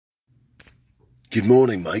Good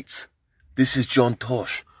morning, mates. This is John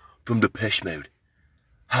Tosh from Depeche Mode.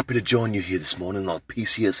 Happy to join you here this morning on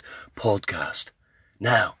PCS Podcast.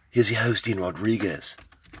 Now, here's your host, Ian Rodriguez.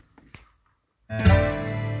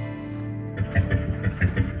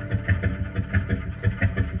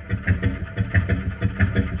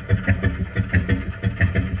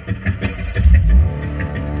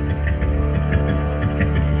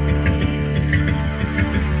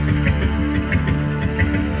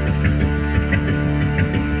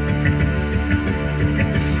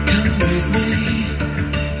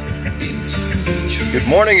 Good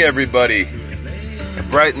morning, everybody. A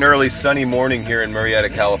bright and early sunny morning here in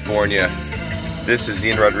Murrieta, California. This is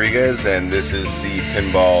Ian Rodriguez, and this is the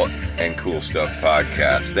Pinball and Cool Stuff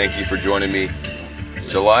Podcast. Thank you for joining me.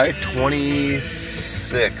 July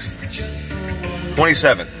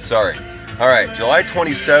 27th, sorry. All right, July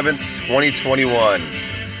 27th, 2021.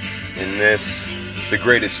 In this, the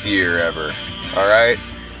greatest year ever. All right?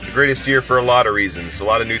 The greatest year for a lot of reasons. A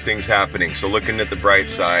lot of new things happening, so looking at the bright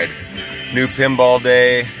side. New Pinball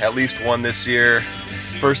Day, at least one this year.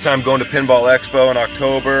 First time going to Pinball Expo in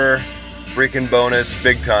October. Freaking bonus,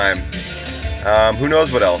 big time. Who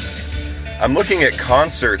knows what else? I'm looking at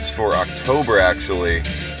concerts for October, actually.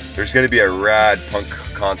 There's going to be a rad punk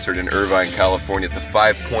concert in Irvine, California at the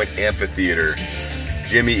 5 Point Amphitheater.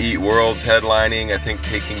 Jimmy Eat World's headlining, I think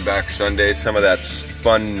Taking Back Sunday. Some of that's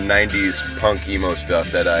fun 90s punk emo stuff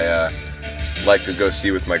that I like to go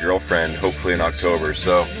see with my girlfriend, hopefully in October.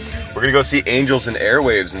 So we're going to go see Angels and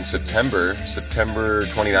Airwaves in September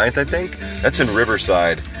 29th, I think. That's in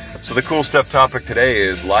Riverside. So the cool stuff topic today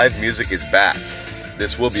is live music is back.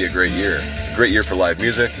 This will be a great year. A great year for live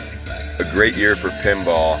music. A great year for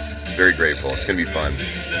pinball. Very grateful. It's going to be fun.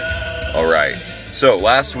 All right. So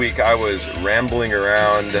last week I was rambling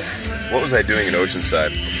around. What was I doing in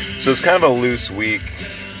Oceanside? So it's kind of a loose week.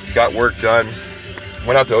 Got work done.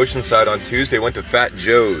 Went out to Oceanside on Tuesday. Went to Fat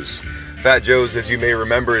Joe's. Fat Joe's, as you may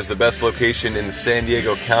remember, is the best location in the San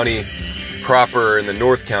Diego County proper, in the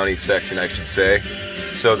North County section, I should say.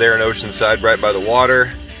 So they're in Oceanside, right by the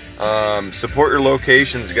water. Support your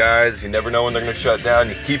locations, guys. You never know when they're going to shut down.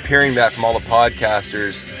 You keep hearing that from all the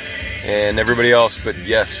podcasters and everybody else. But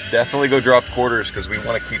yes, definitely go drop quarters because we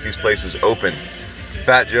want to keep these places open.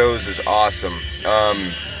 Fat Joe's is awesome.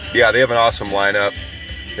 Yeah, they have an awesome lineup.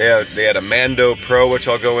 They had a Mando Pro, which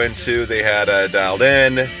I'll go into. They had Dialed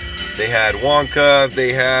In. They had Wonka,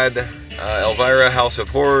 they had Elvira House of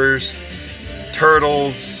Horrors,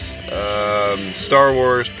 Turtles, Star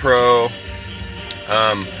Wars Pro.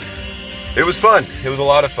 It was fun. It was a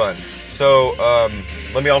lot of fun. So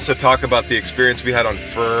let me also talk about the experience we had on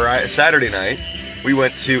Saturday night. We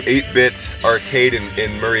went to 8-Bit Arcade in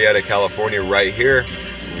Murrieta, California, right here,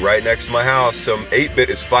 right next to my house. So 8-Bit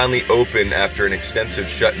is finally open after an extensive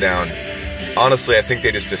shutdown. Honestly, I think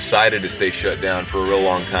they just decided to stay shut down for a real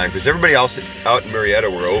long time because everybody else out in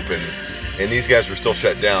Murrieta were open and these guys were still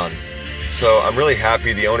shut down. So I'm really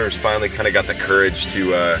happy the owners finally kind of got the courage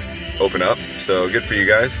to open up. So good for you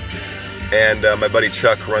guys. And my buddy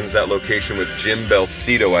Chuck runs that location with Jim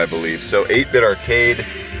Belcito, I believe. So 8-Bit Arcade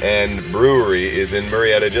and Brewery is in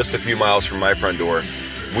Murrieta, just a few miles from my front door.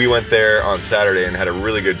 We went there on Saturday and had a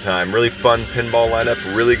really good time. Really fun pinball lineup,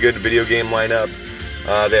 really good video game lineup.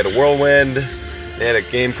 They had a Whirlwind. They had a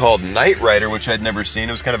game called Knight Rider, which I'd never seen.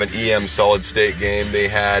 It was kind of an EM solid state game. They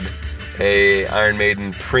had a Iron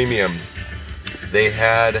Maiden Premium. They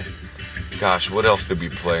had, gosh, what else did we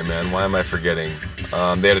play, man? Why am I forgetting?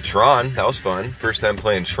 They had a Tron. That was fun. First time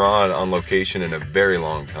playing Tron on location in a very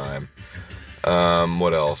long time.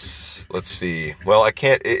 What else? Let's see. Well,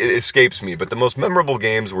 it escapes me, but the most memorable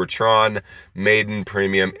games were Tron, Maiden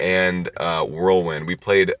Premium, and Whirlwind. We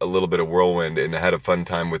played a little bit of Whirlwind and had a fun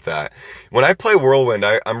time with that. When I play Whirlwind,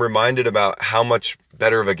 I'm reminded about how much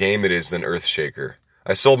better of a game it is than Earthshaker.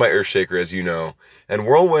 I sold my Earthshaker, as you know. And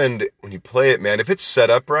Whirlwind, when you play it, man, if it's set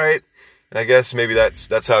up right, and I guess maybe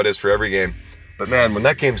that's how it is for every game, but man, when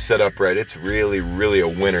that game's set up right, it's really, really a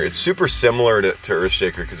winner. It's super similar to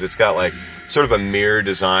Earthshaker because it's got like sort of a mirror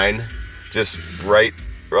design, just right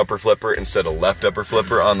upper flipper instead of left upper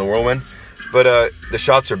flipper on the Whirlwind. But the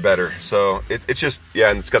shots are better, so it's just, yeah,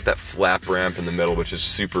 and it's got that flap ramp in the middle, which is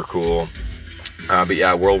super cool. But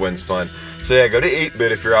yeah, Whirlwind's fun. So yeah, go to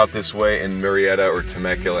 8-Bit if you're out this way in Murrieta or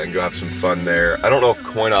Temecula and go have some fun there. I don't know if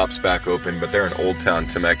CoinOp's back open, but they're in Old Town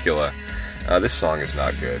Temecula. This song is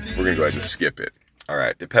not good. We're going to go ahead and skip it.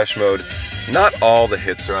 Alright, Depeche Mode. Not all the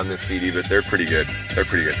hits are on this CD, but they're pretty good. They're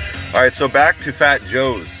pretty good. Alright, so back to Fat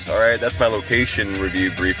Joe's. Alright, that's my location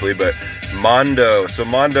review briefly, but Mondo. So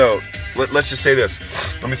Mondo, let's just say this.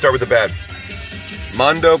 Let me start with the bad.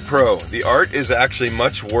 Mondo Pro. The art is actually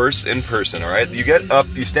much worse in person, all right? You get up,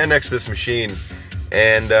 you stand next to this machine,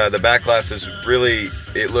 and the back glass is really,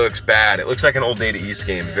 it looks bad. It looks like an old Data East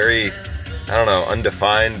game. Very, I don't know,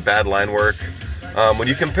 undefined, bad line work. When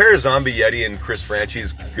you compare Zombie Yeti and Chris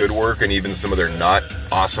Franchi's good work and even some of their not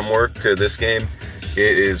awesome work to this game,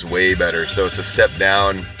 it is way better. So it's a step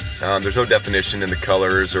down. There's no definition in the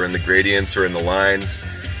colors or in the gradients or in the lines.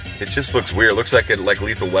 It just looks weird. It looks like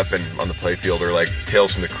Lethal Weapon on the playfield, or like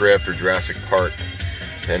Tales from the Crypt or Jurassic Park.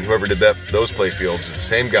 And whoever did those playfields is the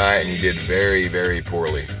same guy, and he did very, very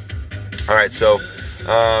poorly. All right, so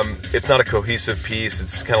it's not a cohesive piece.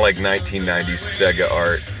 It's kind of like 1990s Sega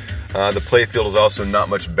art. The playfield is also not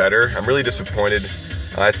much better. I'm really disappointed.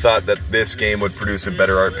 I thought that this game would produce a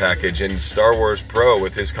better art package, and Star Wars Pro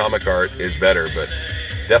with his comic art is better, but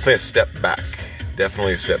definitely a step back.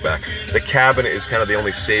 Definitely a step back. The cabinet is kind of the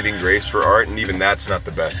only saving grace for art, and even that's not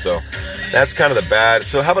the best. So that's kind of the bad.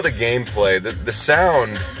 So how about the gameplay? The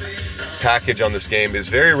sound package on this game is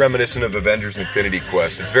very reminiscent of Avengers Infinity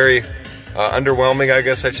Quest. It's very underwhelming, I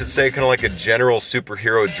guess I should say. Kind of like a general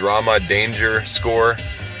superhero drama danger score.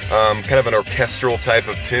 Kind of an orchestral type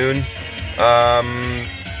of tune.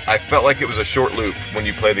 I felt like it was a short loop when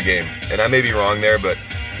you play the game, and I may be wrong there, but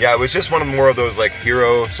yeah, it was just one of more of those like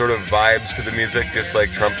hero sort of vibes to the music, just like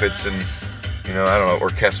trumpets and, you know, I don't know,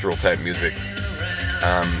 orchestral type music.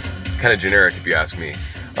 Kind of generic if you ask me.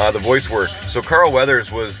 The voice work. So Carl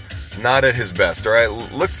Weathers was not at his best, all right?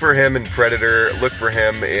 Look for him in Predator, look for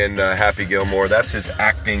him in Happy Gilmore. That's his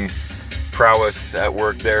acting prowess at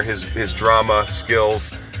work there, his drama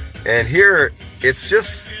skills. And here, it's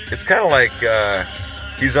kind of like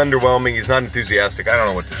he's underwhelming, he's not enthusiastic, I don't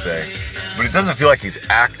know what to say. But it doesn't feel like he's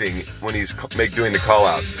acting when he's doing the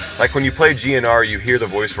call-outs. Like when you play GNR, you hear the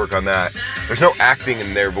voice work on that. There's no acting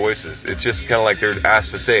in their voices. It's just kind of like they're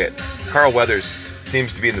asked to say it. Carl Weathers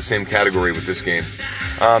seems to be in the same category with this game.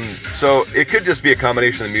 So it could just be a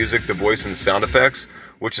combination of the music, the voice, and the sound effects,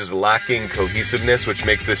 which is lacking cohesiveness, which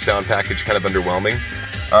makes this sound package kind of underwhelming.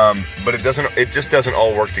 But it just doesn't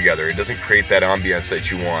all work together. It doesn't create that ambience that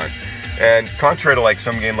you want. And contrary to like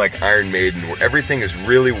some game like Iron Maiden, where everything is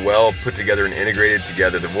really well put together and integrated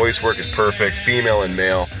together, the voice work is perfect, female and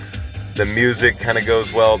male, the music kind of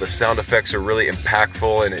goes well, the sound effects are really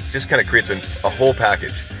impactful, and it just kind of creates a whole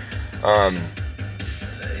package.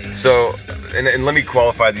 So let me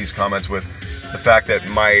qualify these comments with the fact that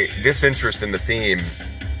my disinterest in the theme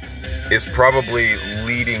is probably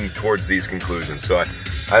leading towards these conclusions. So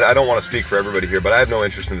I don't want to speak for everybody here, but I have no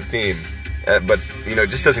interest in the theme. But you know, it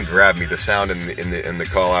just doesn't grab me. The sound and the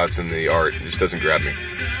call-outs and the art just doesn't grab me.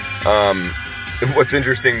 What's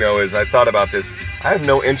interesting though is I thought about this. I have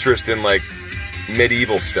no interest in like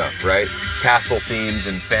medieval stuff, right? Castle themes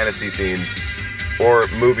and fantasy themes, or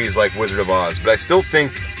movies like Wizard of Oz. But I still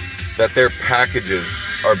think that their packages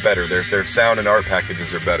are better. Their sound and art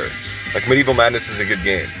packages are better. Like Medieval Madness is a good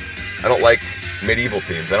game. I don't like medieval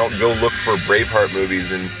themes. I don't go look for Braveheart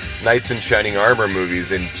movies and Knights in Shining Armor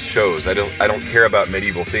movies and shows. I don't care about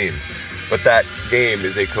medieval themes. But that game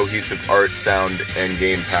is a cohesive art, sound, and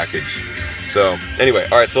game package. So anyway,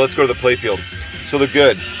 all right, so let's go to the playfield. So the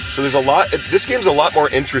good. So there's a lot. This game's a lot more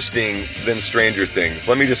interesting than Stranger Things.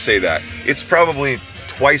 Let me just say that. It's probably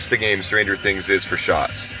twice the game Stranger Things is for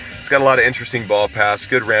shots. It's got a lot of interesting ball pass,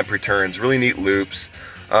 good ramp returns, really neat loops.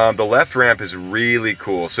 The left ramp is really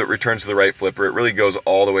cool, so it returns to the right flipper. It really goes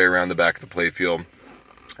all the way around the back of the playfield.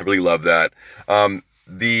 I really love that.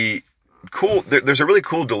 There's a really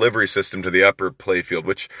cool delivery system to the upper playfield,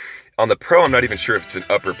 which on the Pro, I'm not even sure if it's an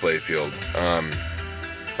upper playfield,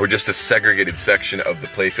 or just a segregated section of the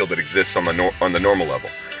playfield that exists on the normal level.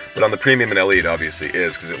 But on the Premium and LE, it obviously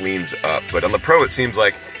is, because it leans up. But on the Pro, it seems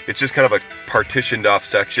like it's just kind of a partitioned off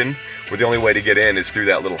section, where the only way to get in is through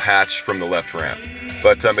that little hatch from the left ramp.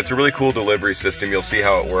 But it's a really cool delivery system. You'll see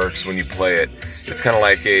how it works when you play it. It's kind of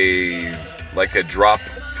like a drop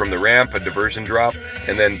from the ramp, a diversion drop,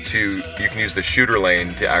 and then you can use the shooter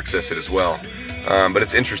lane to access it as well. But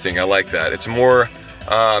it's interesting. I like that. It's more,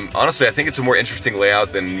 honestly, I think it's a more interesting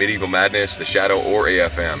layout than Medieval Madness, The Shadow, or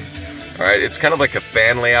AFM. All right, it's kind of like a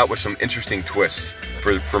fan layout with some interesting twists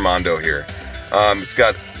for Mondo here. It's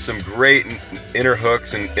got some great inner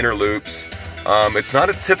hooks and inner loops. It's not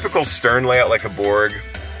a typical Stern layout like a Borg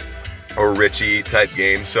or Ritchie type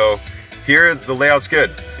game. So here the layout's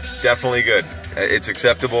good. It's definitely good. It's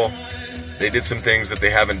acceptable. They did some things that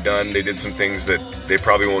they haven't done. They did some things that they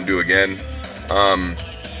probably won't do again.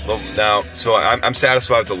 So I'm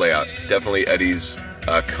satisfied with the layout. Definitely Eddie's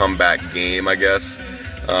comeback game, I guess.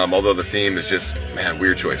 Although the theme is just, man,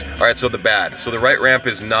 weird choice. All right, so the bad. So the right ramp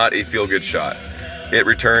is not a feel-good shot. it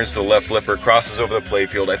returns to the left flipper, crosses over the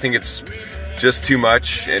playfield. I think it's just too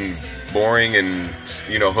much and boring and,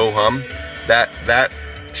 you know, ho-hum. That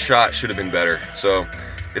shot should have been better. So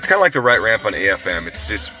it's kind of like the right ramp on AFM. It's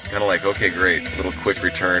just kind of like, okay, great, little quick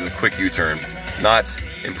return, quick U-turn. Not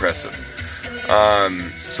impressive.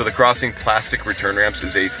 So the crossing plastic return ramps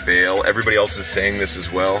is a fail. Everybody else is saying this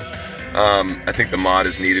as well. I think the mod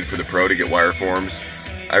is needed for the Pro to get wireforms.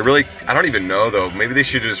 I don't even know though. Maybe they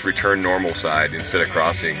should just return normal side instead of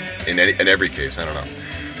crossing in every case. I don't know.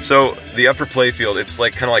 So the upper playfield, it's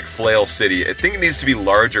like kind of like Flail City. I think it needs to be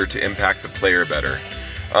larger to impact the player better.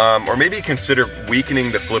 Or maybe consider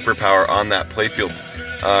weakening the flipper power on that playfield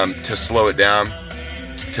to slow it down,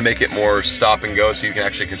 to make it more stop and go so you can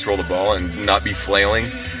actually control the ball and not be flailing.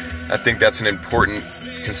 I think that's an important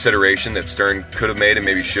consideration that Stern could have made and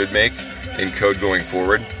maybe should make in code going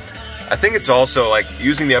forward. I think it's also like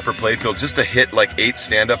using the upper playfield just to hit like 8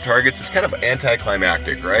 stand-up targets is kind of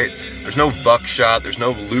anticlimactic, right? There's no buck shot, there's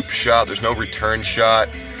no loop shot, there's no return shot.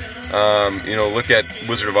 You know, look at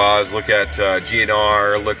Wizard of Oz, look at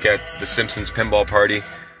GNR, look at The Simpsons Pinball Party.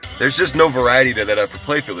 There's just no variety to that upper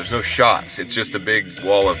playfield. There's no shots. It's just a big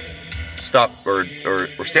wall of stop or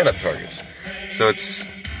stand-up targets. So it's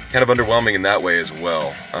kind of underwhelming in that way as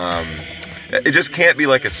well. It just can't be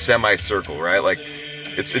like a semicircle, right? Like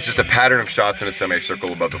it's just a pattern of shots in a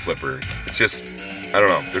semicircle above the flipper. It's just, I don't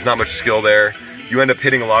know. There's not much skill there. You end up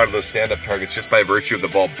hitting a lot of those stand-up targets just by virtue of the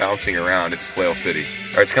ball bouncing around. It's Flail City.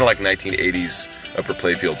 All right, it's kind of like 1980s upper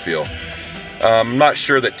playfield feel. I'm not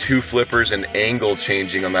sure that 2 flippers and angle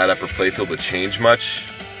changing on that upper playfield would change much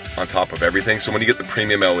on top of everything. So when you get the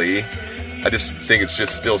premium LE, I just think it's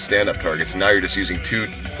just still stand-up targets. And now you're just using 2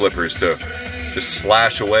 flippers to just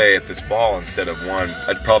slash away at this ball instead of 1.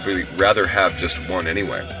 I'd probably rather have just 1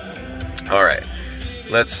 anyway. All right,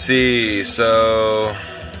 let's see. So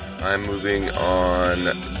I'm moving on.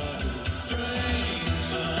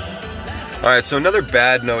 All right, so another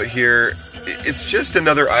bad note here. It's just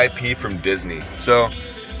another IP from Disney. So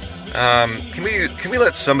can we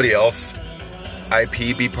let somebody else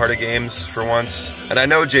IP be part of games for once? And I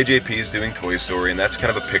know JJP is doing Toy Story, and that's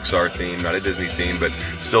kind of a Pixar theme, not a Disney theme, but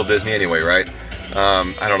still Disney anyway, right?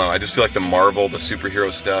 I don't know. I just feel like the Marvel, the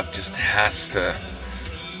superhero stuff just has to,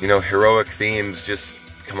 you know, heroic themes, just,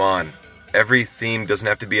 come on. Every theme doesn't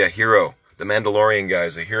have to be a hero. The Mandalorian guy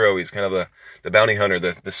is a hero. He's kind of the bounty hunter,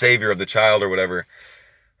 the savior of the child or whatever.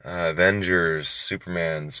 Avengers,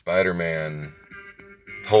 Superman, Spider-Man,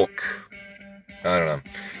 Hulk. I don't know.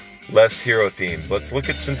 Less hero themes. Let's look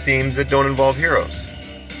at some themes that don't involve heroes.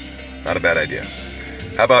 Not a bad idea.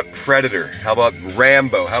 How about Predator? How about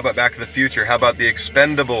Rambo? How about Back to the Future? How about The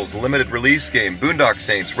Expendables, limited release game, Boondock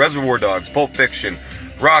Saints, Reservoir Dogs, Pulp Fiction,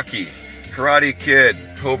 Rocky, Karate Kid,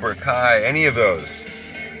 Cobra Kai, any of those.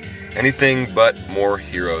 Anything but more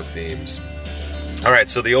hero themes. Alright,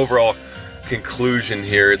 so the overall conclusion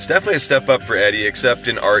here, it's definitely a step up for Eddie, except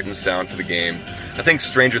in art and sound for the game. I think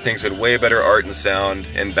Stranger Things had way better art and sound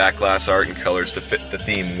and backglass art and colors to fit the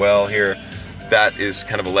theme well here. That is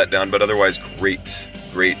kind of a letdown, but otherwise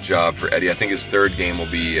great job for Eddie. I think his 3rd game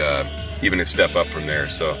will be even a step up from there.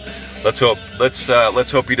 So let's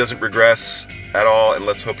hope he doesn't regress at all, and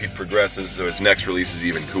let's hope he progresses so his next release is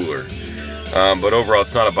even cooler. But overall,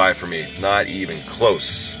 it's not a buy for me. Not even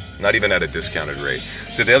close. Not even at a discounted rate.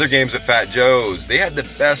 So the other games at Fat Joe's, they had the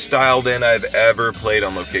best dialed in I've ever played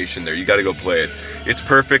on location there. You got to go play it. It's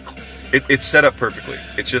perfect. It's set up perfectly.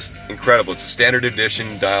 It's just incredible. It's a standard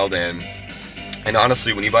edition dialed in. And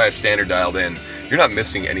honestly, when you buy a standard dialed in, you're not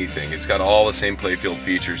missing anything. It's got all the same playfield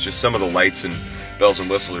features. Just some of the lights and bells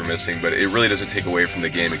and whistles are missing, but it really doesn't take away from the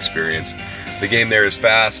game experience. The game there is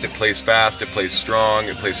fast, it plays strong,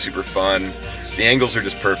 it plays super fun. The angles are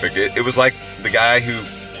just perfect. It was like the guy who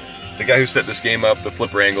set this game up, the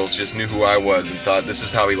flipper angles, just knew who I was and thought this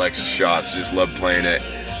is how he likes shots. Just loved playing it.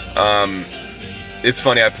 It's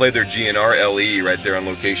funny, I played their GNR LE right there on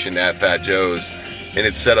location at Fat Joe's, and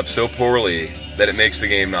it's set up so poorly that it makes the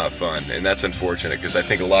game not fun, and that's unfortunate because I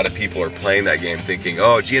think a lot of people are playing that game thinking,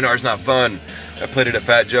 oh, GNR's not fun. I played it at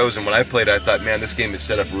Fat Joe's, and when I played it, I thought, man, this game is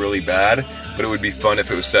set up really bad, but it would be fun if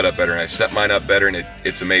it was set up better, and I set mine up better, and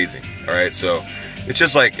it's amazing. All right, so it's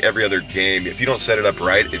just like every other game. If you don't set it up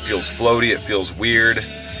right, it feels floaty, it feels weird,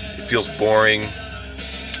 it feels boring.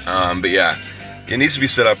 But yeah, it needs to be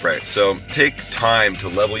set up right. So take time to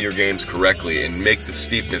level your games correctly and make the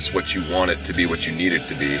steepness what you want it to be, what you need it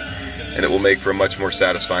to be, and it will make for a much more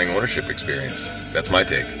satisfying ownership experience. That's my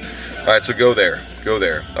take. All right, so go there.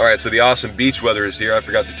 All right, so the awesome beach weather is here. I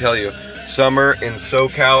forgot to tell you, summer in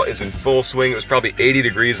SoCal is in full swing. It was probably 80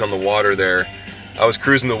 degrees on the water there I was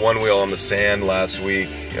cruising the one wheel on the sand last week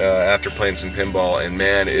after playing some pinball, and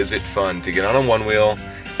man, is it fun to get on a one wheel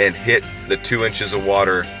and hit the 2 inches of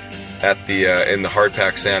water at the in the hard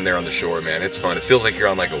pack sand there on the shore. Man, it's fun. It feels like you're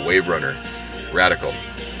on like a wave runner. Radical.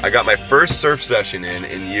 I got my first surf session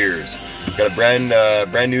in years. Got a brand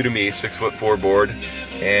new to me 6'4" board,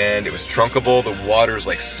 and it was trunkable. The water's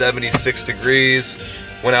like 76 degrees.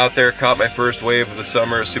 Went out there, caught my first wave of the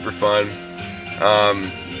summer. Super fun.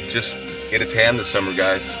 Just get a tan this summer,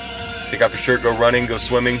 guys. Take off your shirt, go running, go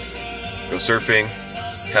swimming, go surfing,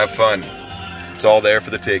 have fun. It's all there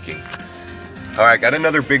for the taking. All right, got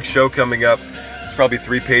another big show coming up. It's probably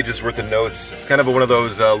 3 pages worth of notes. It's kind of one of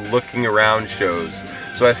those looking around shows.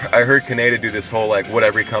 So I heard Kaneda do this whole like what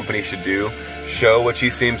every company should do show, which he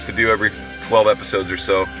seems to do every 12 episodes or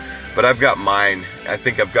so. But I've got mine. I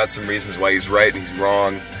think I've got some reasons why he's right and he's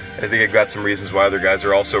wrong. And I think I've got some reasons why other guys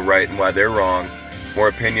are also right and why they're wrong. More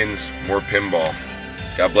opinions, more pinball.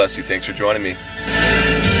 God bless you. Thanks for joining me.